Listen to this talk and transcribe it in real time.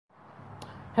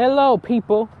Hello,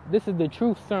 people. This is the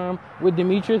Truth Serum with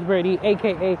Demetrius Brady,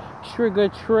 aka Trigger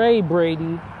Trey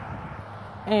Brady,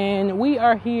 and we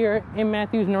are here in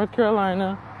Matthews, North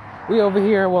Carolina. I'm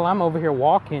over here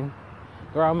walking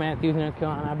throughout Matthews, North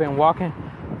Carolina. I've been walking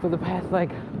for the past,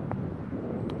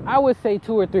 I would say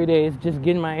 2 or 3 days, just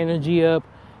getting my energy up,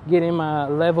 getting my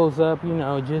levels up,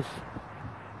 just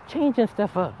changing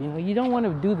stuff up. You don't want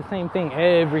to do the same thing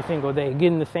every single day,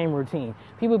 getting the same routine.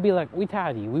 People be like, we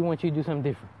tired of you. We want you to do something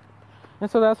different.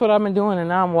 And so that's what I've been doing, and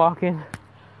now I'm walking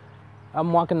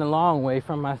the long way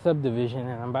from my subdivision,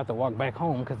 and I'm about to walk back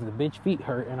home because the bitch feet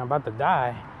hurt and I'm about to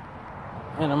die.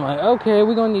 And I'm like, okay,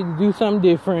 we're going to need to do something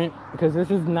different because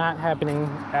this is not happening.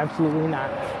 Absolutely not.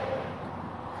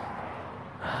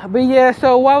 But yeah,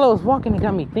 so while I was walking, it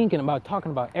got me thinking about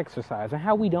talking about exercise and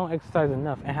how we don't exercise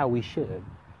enough and how we should.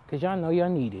 Because y'all know y'all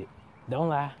need it. Don't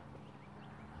lie.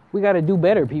 We got to do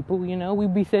better, people. We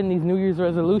be setting these New Year's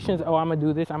resolutions. Oh, I'm going to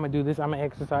do this. I'm going to do this. I'm going to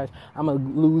exercise. I'm going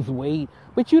to lose weight.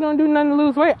 But you don't do nothing to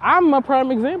lose weight. I'm a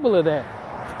prime example of that.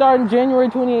 Starting January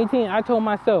 2018, I told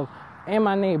myself and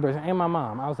my neighbors and my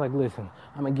mom, I was like, listen,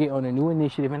 I'm going to get on a new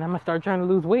initiative and I'm going to start trying to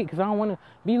lose weight because I don't want to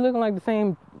be looking like the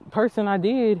same person I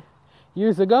did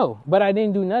years ago. But I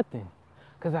didn't do nothing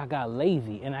because I got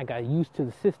lazy and I got used to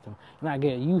the system. And I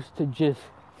get used to just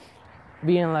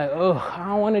being like, oh, I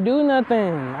don't want to do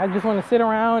nothing. I just want to sit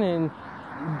around and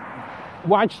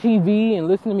watch TV and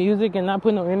listen to music and not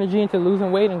put no energy into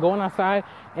losing weight and going outside.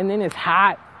 And then it's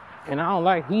hot and I don't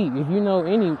like heat. If you know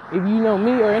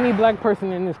me or any black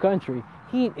person in this country,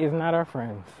 heat is not our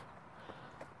friends.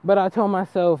 But I told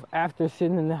myself after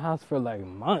sitting in the house for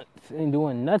months and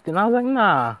doing nothing, I was like,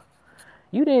 nah,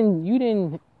 you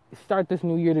didn't start this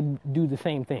new year to do the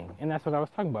same thing. And that's what I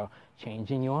was talking about,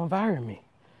 changing your environment.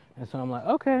 And so I'm like,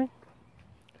 okay,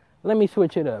 let me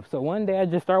switch it up. So one day I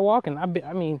just start walking.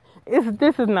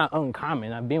 This is not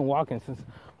uncommon. I've been walking since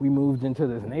we moved into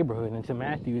this neighborhood, into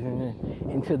Matthews, and then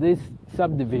into this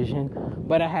subdivision.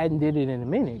 But I hadn't did it in a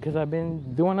minute because I've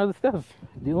been doing other stuff,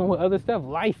 dealing with other stuff.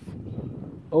 Life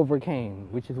overcame,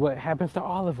 which is what happens to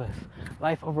all of us.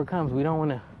 Life overcomes. We don't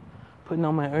want to put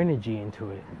no more energy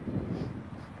into it.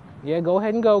 Yeah, go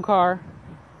ahead and go, car.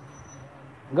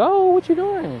 Go, what you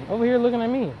doing? Over here looking at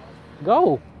me.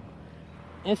 Go.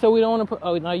 And so we don't want to put,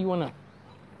 oh, no, you want to,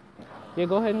 yeah,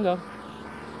 go ahead and go.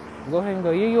 Go ahead and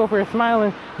go. Yeah, you over here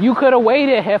smiling. You could have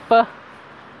waited, heifer.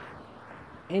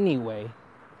 Anyway,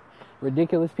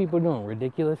 ridiculous people doing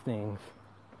ridiculous things.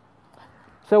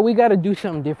 So we got to do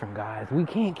something different, guys. We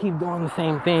can't keep doing the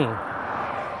same thing.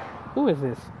 Who is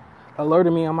this?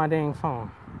 Alerted me on my dang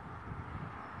phone.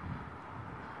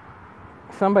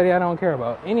 Somebody I don't care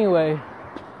about. Anyway,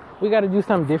 we got to do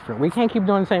something different. We can't keep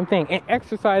doing the same thing. And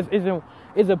exercise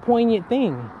is a poignant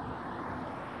thing.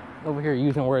 Over here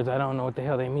using words I don't know what the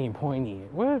hell they mean.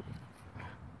 Poignant. What?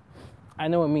 I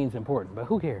know it means important, but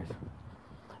who cares?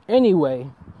 Anyway,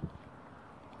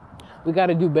 we got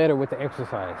to do better with the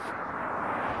exercise.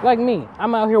 Like me,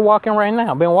 I'm out here walking right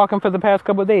now. Been walking for the past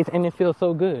couple of days, and it feels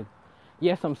so good.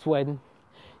 Yes, I'm sweating.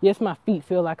 Yes, my feet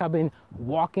feel like I've been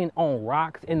walking on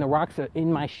rocks, and the rocks are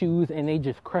in my shoes, and they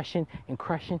just crushing and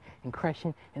crushing and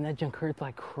crushing, and that junk hurts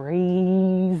like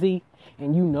crazy.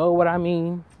 And you know what I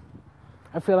mean.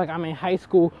 I feel like I'm in high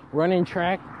school running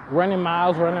track, running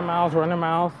miles.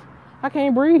 I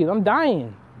can't breathe. I'm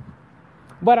dying.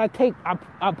 But I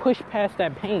push past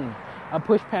that pain. I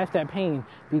push past that pain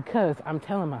because I'm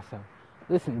telling myself,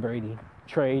 listen, Brady,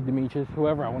 Trey, Demetrius,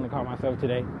 whoever I want to call myself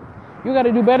today, you got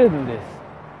to do better than this.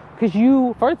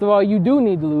 Because first of all, you do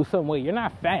need to lose some weight. You're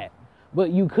not fat,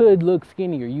 but you could look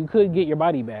skinnier. You could get your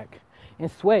body back. And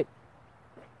sweat,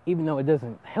 even though it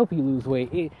doesn't help you lose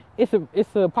weight,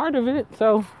 it's a part of it.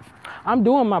 So I'm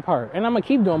doing my part, and I'm going to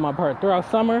keep doing my part throughout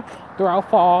summer,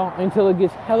 throughout fall, until it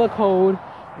gets hella cold,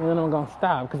 and then I'm going to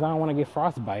stop because I don't want to get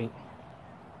frostbite.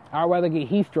 I'd rather get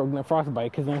heat stroke than frostbite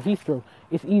because in heat stroke,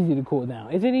 it's easy to cool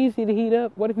down. Is it easy to heat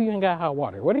up? What if you ain't got hot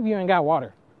water? What if you ain't got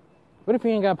water? What if you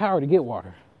ain't got power to get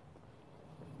water?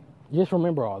 Just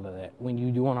remember all of that when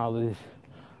you're doing all of this.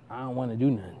 I don't want to do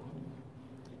nothing.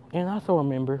 And also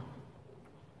remember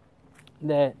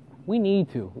that we need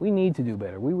to do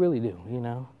better. We really do,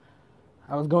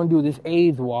 I was going to do this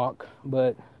AIDS walk,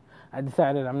 but I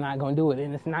decided I'm not going to do it.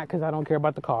 And it's not because I don't care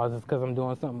about the cause. It's because I'm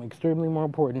doing something extremely more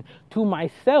important to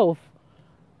myself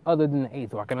other than the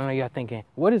AIDS walk. And I know y'all thinking,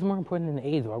 what is more important than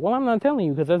the AIDS walk? Well, I'm not telling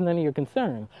you because that's none of your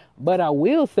concern. But I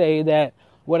will say that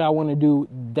what I want to do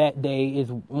that day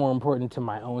is more important to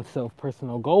my own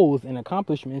personal goals and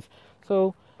accomplishments.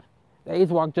 So The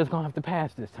AIDS walk just gonna have to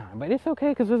pass this time. But it's okay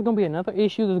because there's gonna be another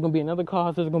issue, there's gonna be another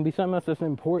cause, there's gonna be something else that's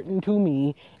important to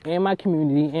me and my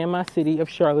community and my city of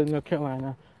Charlotte, North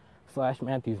Carolina, /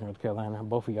 Matthews, North Carolina,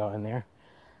 both of y'all in there,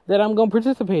 that I'm gonna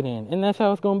participate in. And that's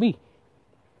how it's gonna be.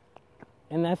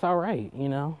 And that's all right, you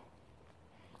know?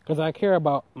 Because I care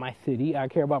about my city, I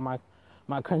care about my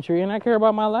country, and I care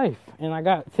about my life. And I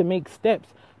got to make steps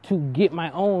to get my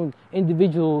own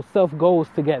individual self goals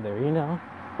together, you know?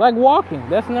 Like walking,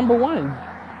 that's number one.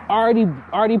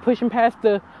 Already pushing past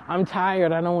the I'm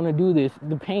tired, I don't want to do this,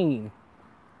 the pain.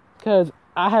 Because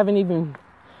I haven't even,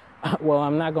 well,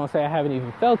 I'm not going to say I haven't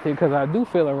even felt it because I do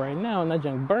feel it right now and that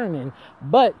junk burning.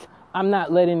 But I'm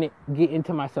not letting it get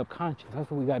into my subconscious.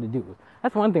 That's what we got to do.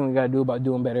 That's one thing we got to do about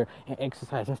doing better and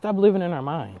exercising. Stop living in our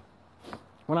mind.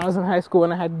 When I was in high school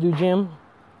and I had to do gym,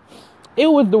 it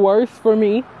was the worst for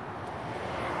me.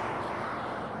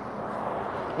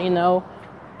 You know,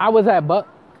 I was at Buck.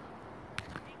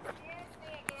 Excuse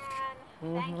me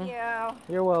again. Thank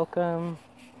you. You're welcome.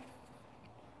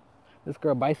 This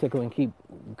girl bicycling keep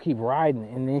riding,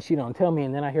 and then she don't tell me,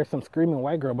 and then I hear some screaming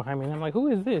white girl behind me, and I'm like, who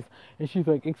is this? And she's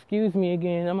like, excuse me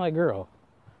again. I'm like, girl,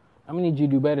 I'm gonna need you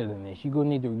to do better than this. You're gonna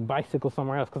need to bicycle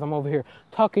somewhere else because I'm over here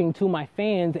talking to my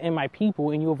fans and my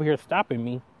people, and you over here stopping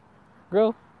me,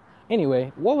 girl.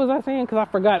 Anyway, what was I saying? Because I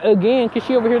forgot again, because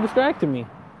she over here distracted me.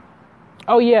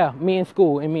 Oh yeah, me in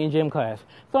school and me in gym class.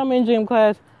 So I'm in gym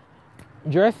class.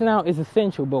 Dressing out is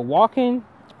essential, but walking,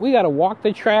 we gotta walk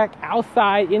the track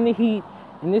outside in the heat.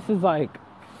 And this is like,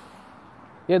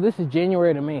 yeah, this is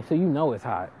January to May, so you know it's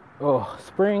hot. Oh,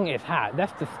 spring is hot.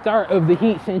 That's the start of the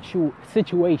heat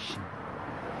situation.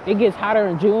 It gets hotter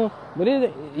in June, but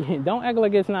don't act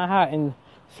like it's not hot in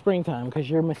springtime because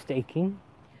you're mistaken.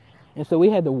 And so we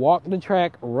had to walk the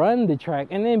track, run the track,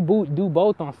 and then do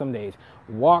both on some days.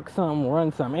 Walk some,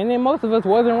 run some. And then most of us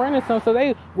wasn't running some, so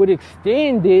they would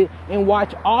extend it and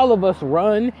watch all of us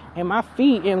run. And my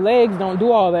feet and legs don't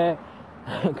do all that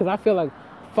because I feel like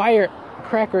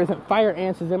firecrackers and fire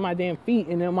ants is in my damn feet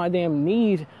and in my damn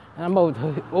knees. And I'm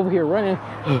over here running,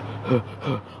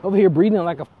 over here breathing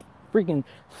like a freaking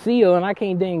seal, and I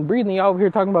can't dang breathe. And y'all over here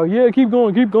talking about, yeah, keep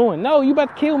going, keep going. No, you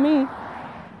about to kill me.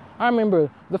 I remember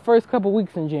the first couple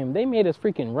weeks in gym, they made us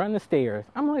freaking run the stairs.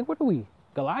 I'm like, what are we,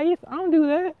 Goliath? I don't do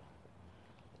that.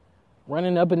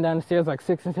 Running up and down the stairs like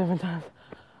 6 and 7 times.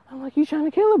 I'm like, you trying to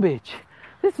kill a bitch.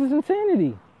 This is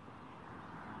insanity.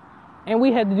 And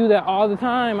we had to do that all the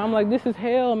time. I'm like, this is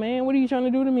hell, man. What are you trying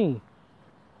to do to me?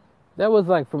 That was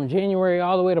like from January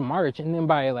all the way to March. And then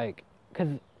by like,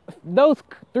 because those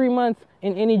 3 months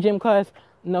in any gym class,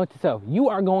 note to self, you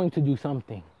are going to do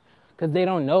something. Because they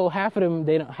don't know, half of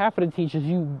the teachers,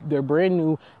 they're brand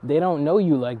new, they don't know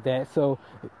you like that. So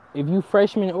if you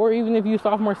freshman, or even if you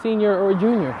sophomore, senior, or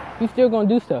junior, you still gonna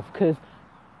do stuff because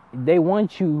they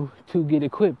want you to get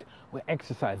equipped with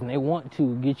exercise and they want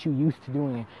to get you used to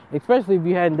doing it. Especially if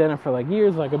you hadn't done it for like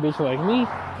years, like a bitch like me.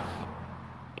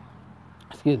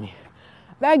 Excuse me.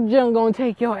 That junk gonna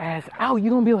take your ass out. You're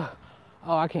gonna be like,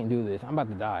 oh, I can't do this. I'm about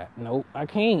to die. Nope, I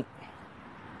can't.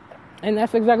 And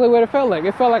that's exactly what it felt like.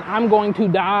 It felt like I'm going to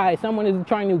die. Someone is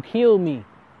trying to kill me.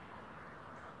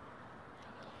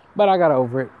 But I got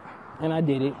over it. And I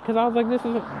did it. Because I was like,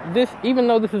 even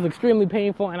though this is extremely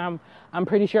painful and I'm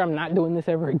pretty sure I'm not doing this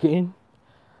ever again,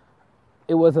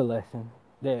 it was a lesson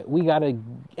that we got to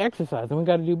exercise and we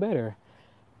got to do better.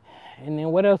 And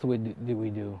then what else did we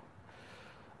do?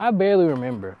 I barely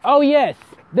remember. Oh, yes.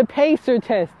 The pacer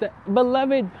test. The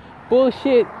beloved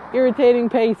bullshit, irritating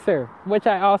pacer, which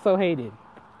I also hated,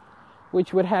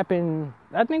 which would happen,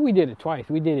 I think we did it twice.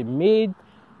 We did it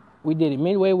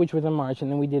midway, which was in March, and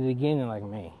then we did it again in like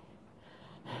May.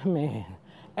 Man,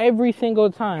 every single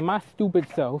time my stupid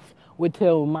self would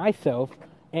tell myself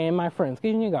and my friends,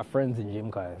 because you got friends in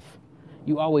gym class.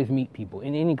 You always meet people.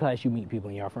 In any class, you meet people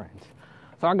and you're friends.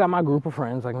 So I got my group of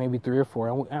friends, like maybe 3 or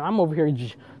 4, and I'm over here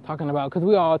just talking about, because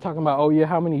we all talking about, oh yeah,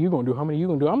 how many you gonna do? How many you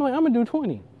gonna do? I'm like, I'm gonna do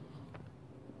 20.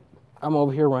 I'm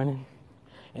over here running,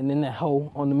 and then that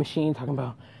hoe on the machine talking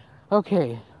about,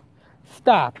 okay,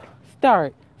 stop,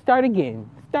 start again,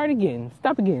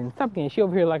 stop again. She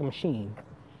over here like a machine.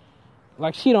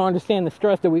 Like she don't understand the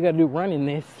stress that we gotta do running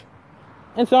this.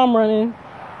 And so I'm running,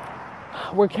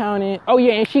 we're counting. Oh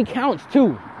yeah, and she counts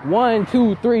too. 1,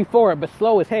 2, 3, 4, but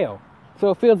slow as hell. So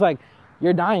it feels like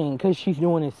you're dying because she's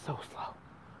doing it so slow.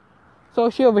 So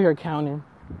she over here counting,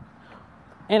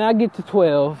 and I get to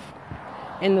 12.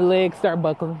 And the legs start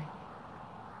buckling.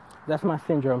 That's my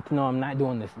syndrome to know I'm not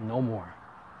doing this no more.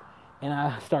 And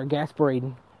I start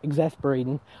exasperating.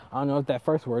 I don't know if that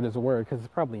first word is a word because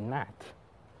it's probably not.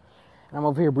 And I'm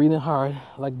over here breathing hard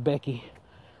like Becky.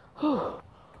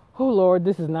 oh Lord,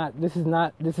 this is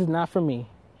not for me.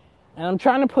 And I'm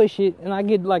trying to push it, and I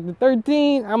get like the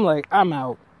 13. I'm like, I'm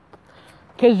out,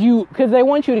 cause they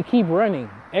want you to keep running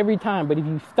every time. But if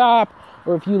you stop,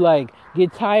 or if you like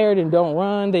get tired and don't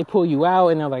run, they pull you out,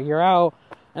 and they're like, you're out.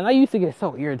 And I used to get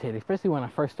so irritated, especially when I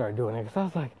first started doing it, because I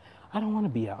was like, I don't want to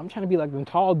be out. I'm trying to be like them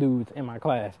tall dudes in my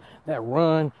class that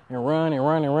run and run and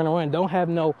run and run and run. Don't have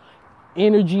no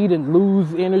energy to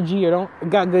lose energy, or don't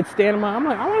got good stamina. I'm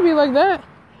like, I want to be like that.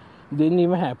 Didn't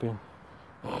even happen.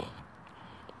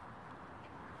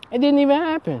 It didn't even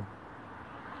happen.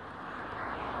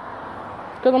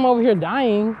 Because I'm over here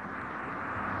dying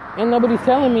and nobody's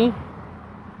telling me.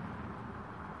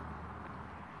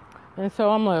 And so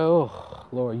I'm like, oh,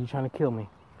 Lord, you trying to kill me.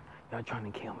 Y'all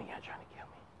trying to kill me. Y'all trying to kill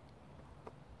me.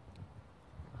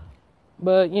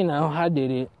 But, you know, I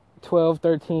did it. 12,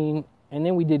 13, and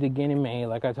then we did it again in May,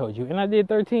 like I told you. And I did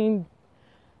 13,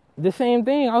 the same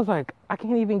thing. I was like, I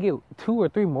can't even get 2 or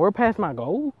 3 more past my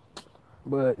goal.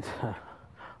 But,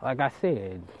 like I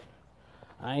said,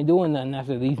 I ain't doing nothing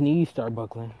after these knees start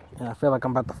buckling. And I feel like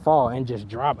I'm about to fall and just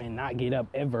drop and not get up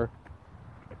ever.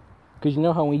 Because you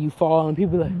know how when you fall and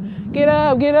people are like, get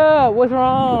up, what's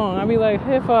wrong? I be like,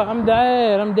 Hiffa, I'm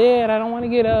dead, I don't want to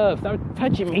get up. Stop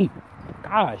touching me.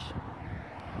 Gosh.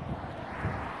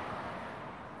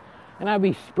 And I'd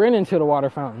be sprinting to the water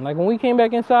fountain. Like when we came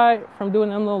back inside from doing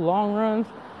them little long runs,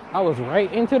 I was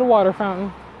right into the water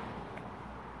fountain.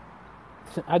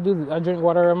 I drink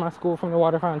water in my school from the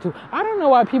water fountain too. I don't know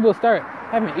why people start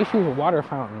having issues with water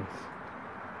fountains.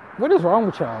 What is wrong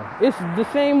with y'all? It's the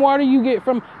same water you get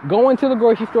from going to the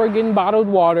grocery store getting bottled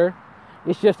water.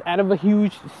 It's just out of a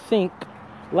huge sink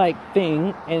like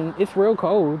thing, and it's real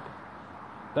cold.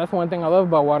 That's one thing I love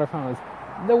about water fountains.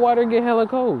 The water get hella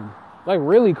cold. Like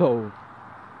really cold.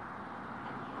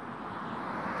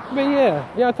 But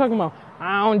yeah, y'all talking about,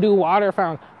 I don't do water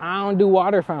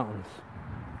fountains.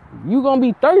 You gonna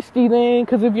be thirsty then,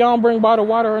 because if y'all don't bring bottled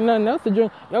water or nothing else to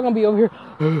drink, y'all gonna be over here,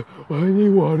 I need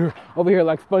water. Over here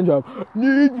like SpongeBob,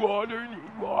 need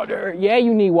water. Yeah,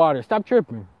 you need water. Stop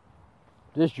tripping.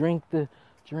 Just drink the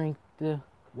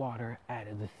water out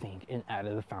of the sink and out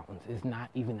of the fountains. It's not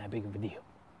even that big of a deal.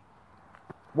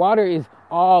 Water is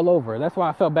all over. That's why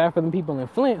I felt bad for the people in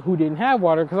Flint who didn't have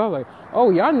water, because I was like, oh,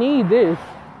 y'all need this.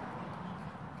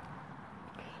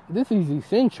 This is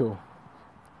essential.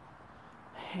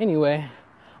 Anyway,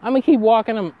 I'm gonna keep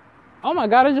walking. Oh my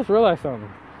God, I just realized something.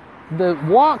 The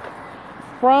walk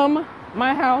from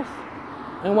my house,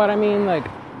 and what I mean, like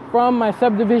from my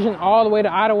subdivision all the way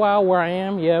to Idlewild where I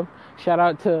am. Yep. Shout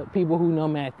out to people who know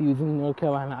Matthews in North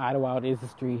Carolina. Idlewild is the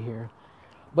street here.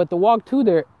 But the walk to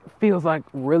there feels like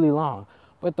really long.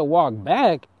 But the walk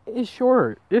back is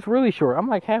short. It's really short. I'm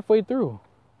like halfway through.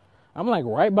 I'm like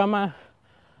right by my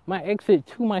exit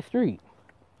to my street,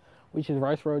 which is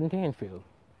Rice Road and Tanfield.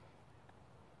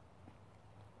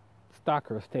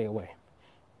 Stalkers, stay away.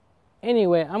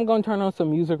 Anyway, I'm going to turn on some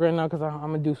music right now because I'm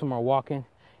going to do some more walking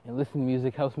and listen to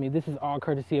music. Helps me. This is all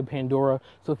courtesy of Pandora.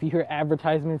 So if you hear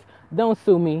advertisements, don't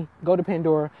sue me. Go to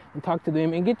Pandora and talk to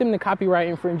them and get them the copyright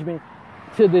infringement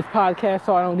to this podcast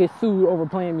so I don't get sued over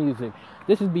playing music.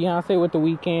 This is Beyonce with The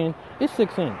Weeknd. It's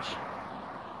 6 inch.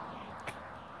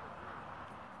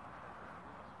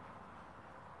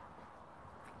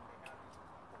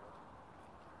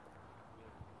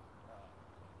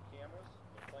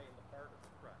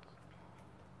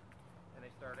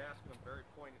 Start asking them very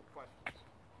pointed questions.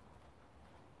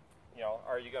 You know,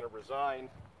 are you going to resign?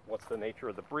 What's the nature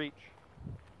of the breach?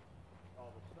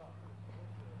 All the stuff.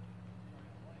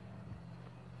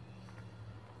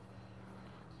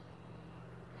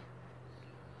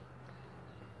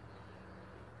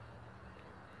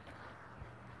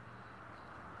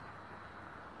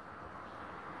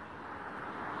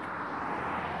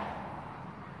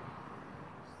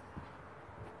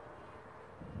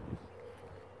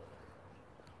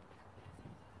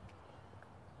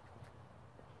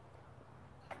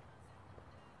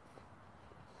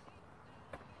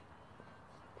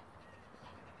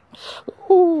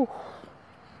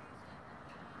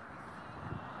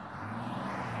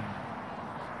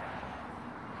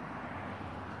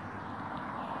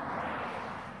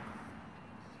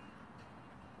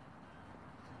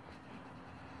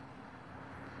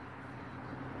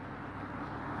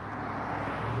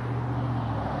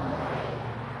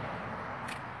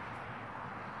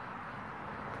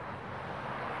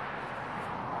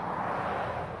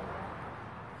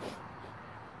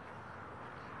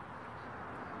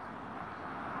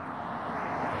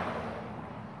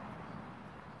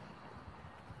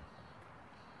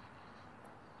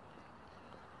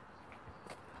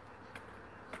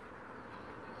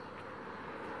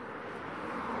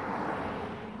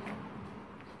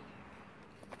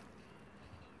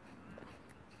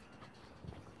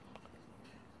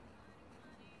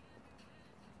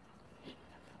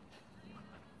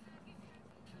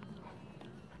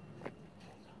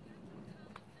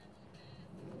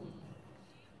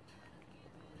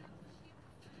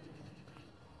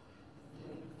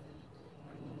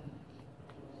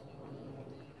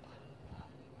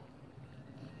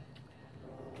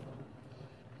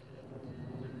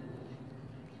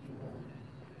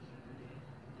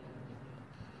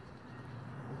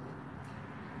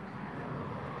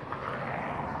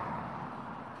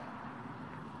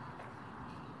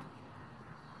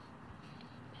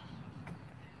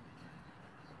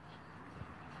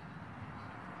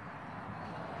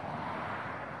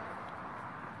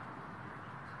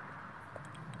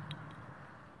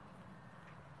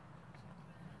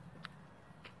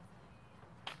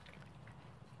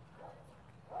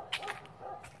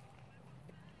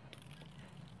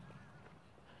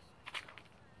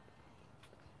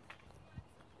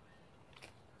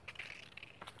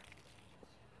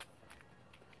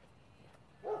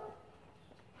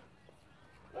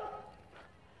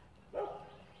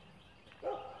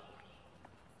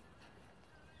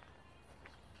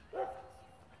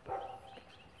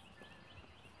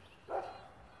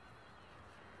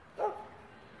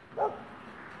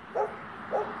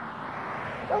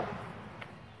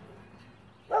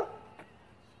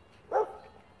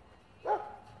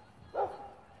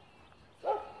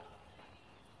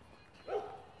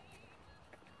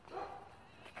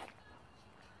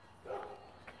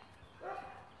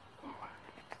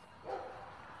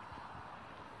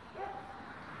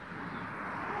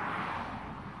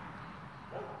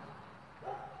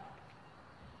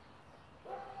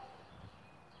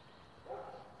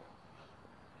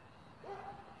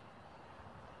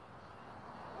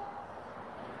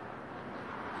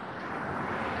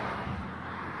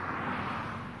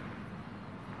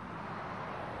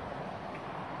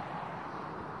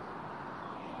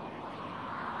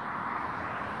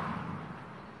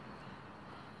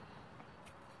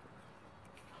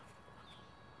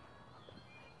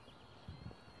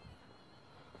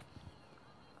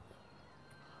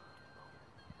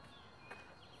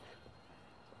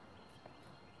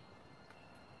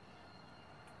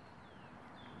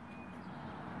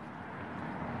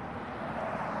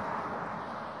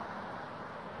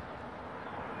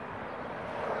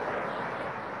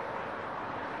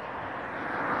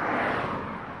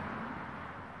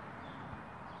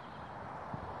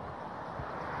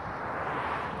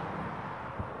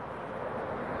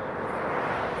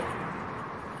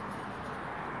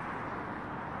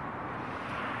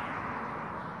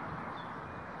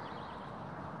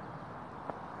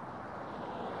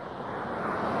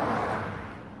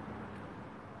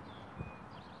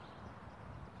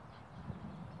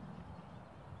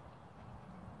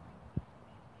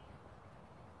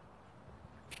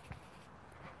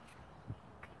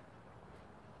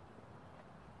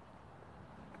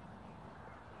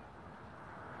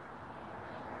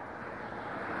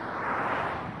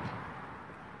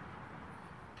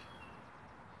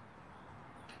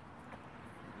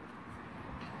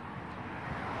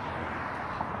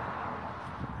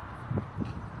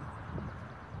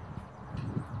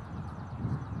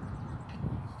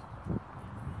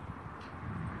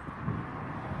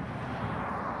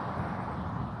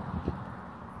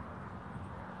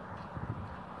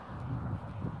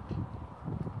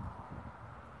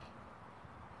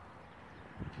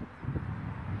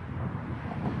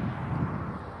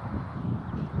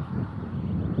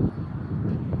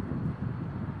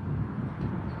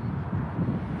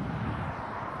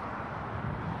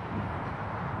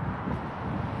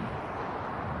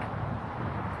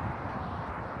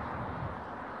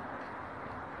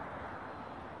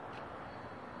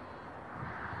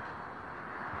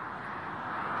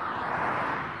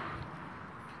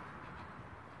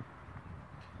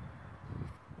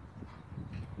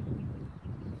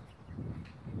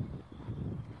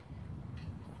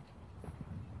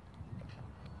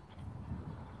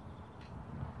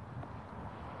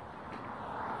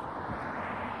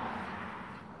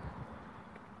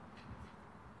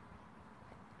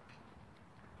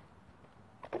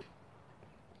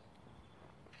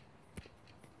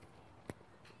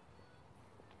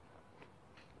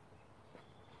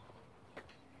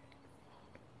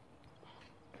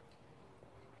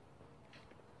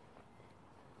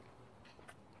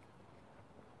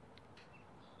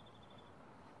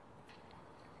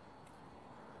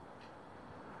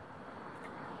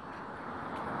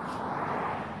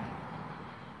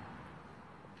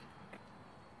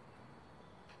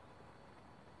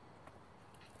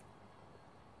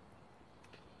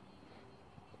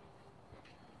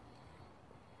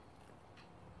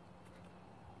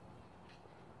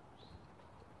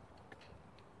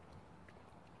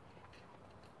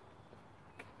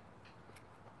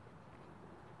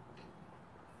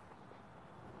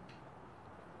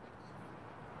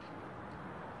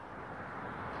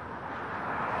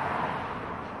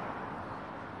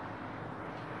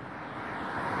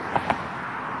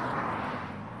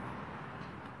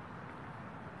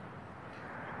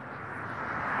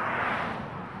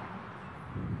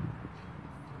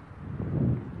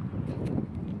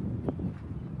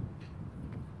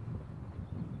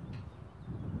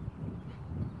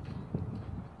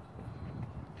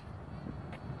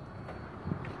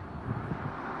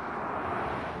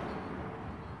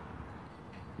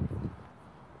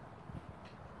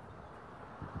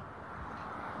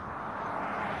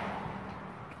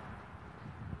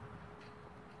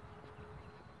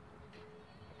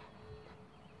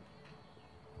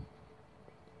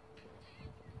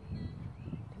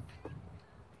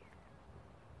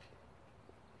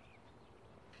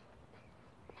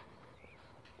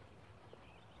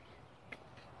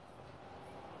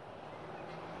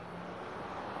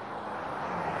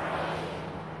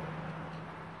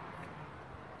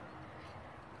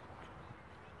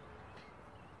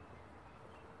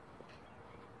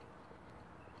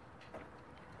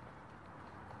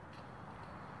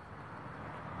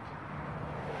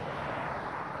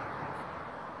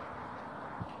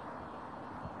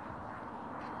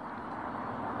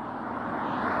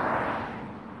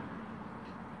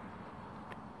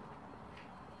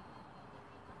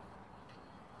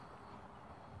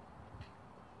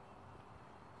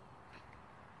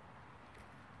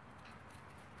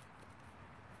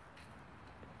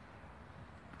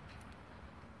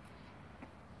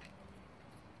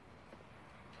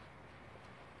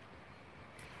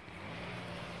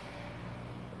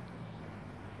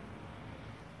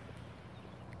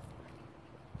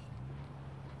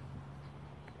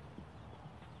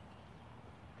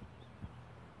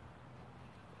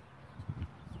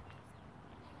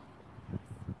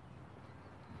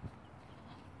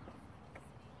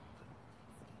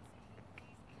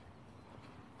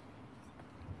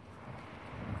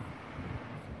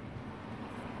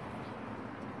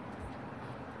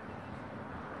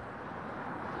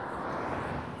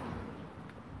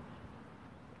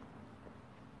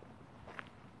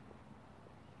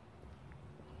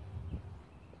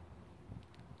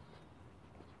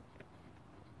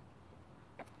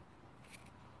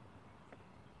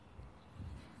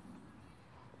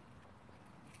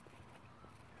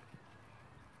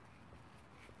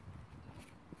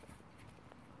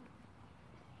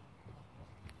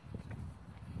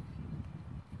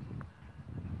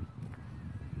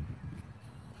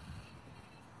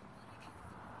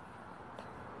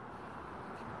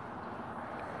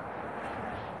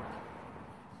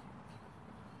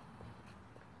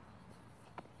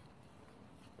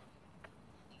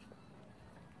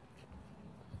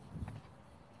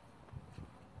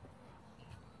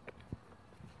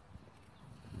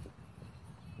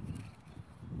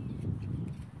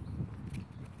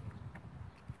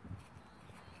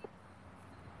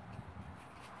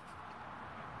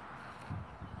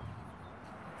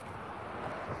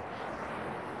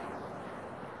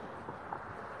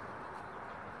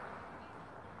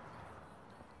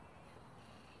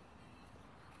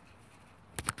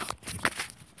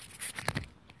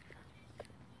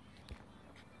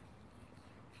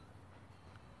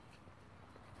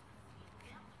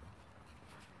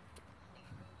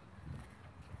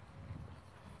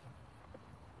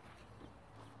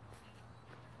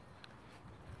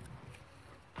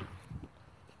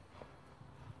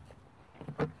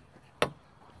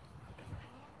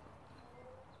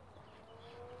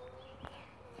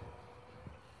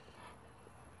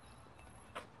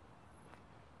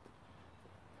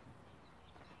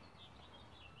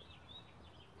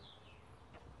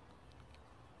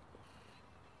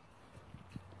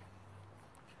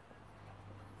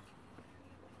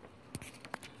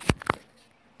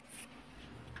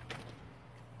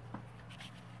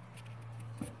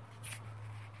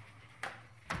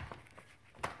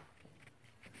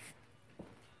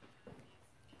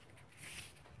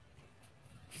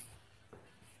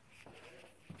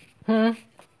 Who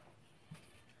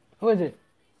is it?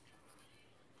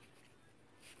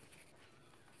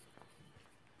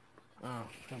 Oh,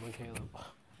 probably Caleb.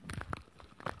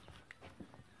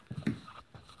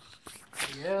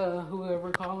 Yeah,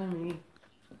 whoever calling me.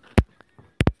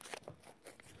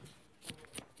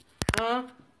 Huh?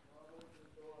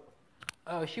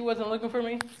 Oh, she wasn't looking for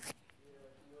me?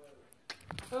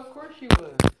 Of course she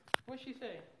was. What'd she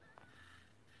say?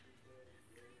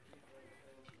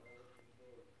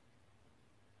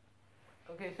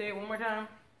 Okay, say it one more time.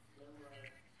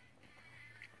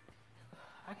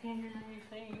 I can't hear you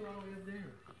saying you all the way up there.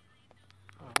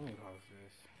 Oh, let me pause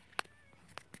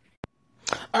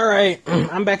this. Alright,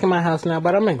 I'm back in my house now,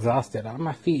 but I'm exhausted.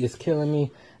 My feet is killing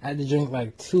me. I had to drink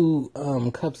like 2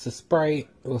 cups of Sprite.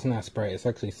 Well, it's not Sprite, it's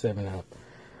actually 7-Up.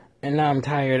 And now I'm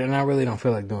tired, and I really don't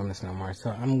feel like doing this no more. So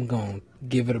I'm going to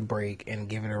give it a break and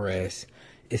give it a rest.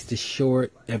 It's the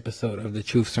short episode of the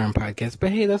Truth Serum podcast.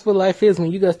 But hey, that's what life is.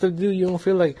 When you got stuff to do, you don't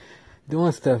feel like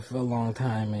doing stuff for a long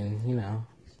time. And, you know,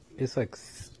 it's like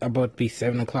about to be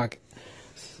 7 o'clock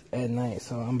at night.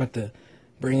 So I'm about to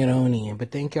bring it on in.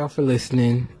 But thank y'all for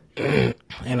listening. And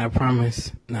I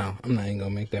promise, no, I'm not even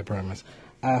going to make that promise.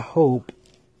 I hope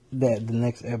that the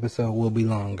next episode will be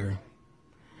longer.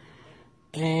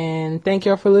 And thank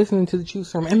y'all for listening to the Truth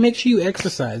Serum. And make sure you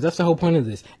exercise. That's the whole point of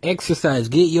this. Exercise.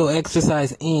 Get your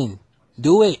exercise in.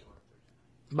 Do it.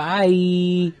 Bye.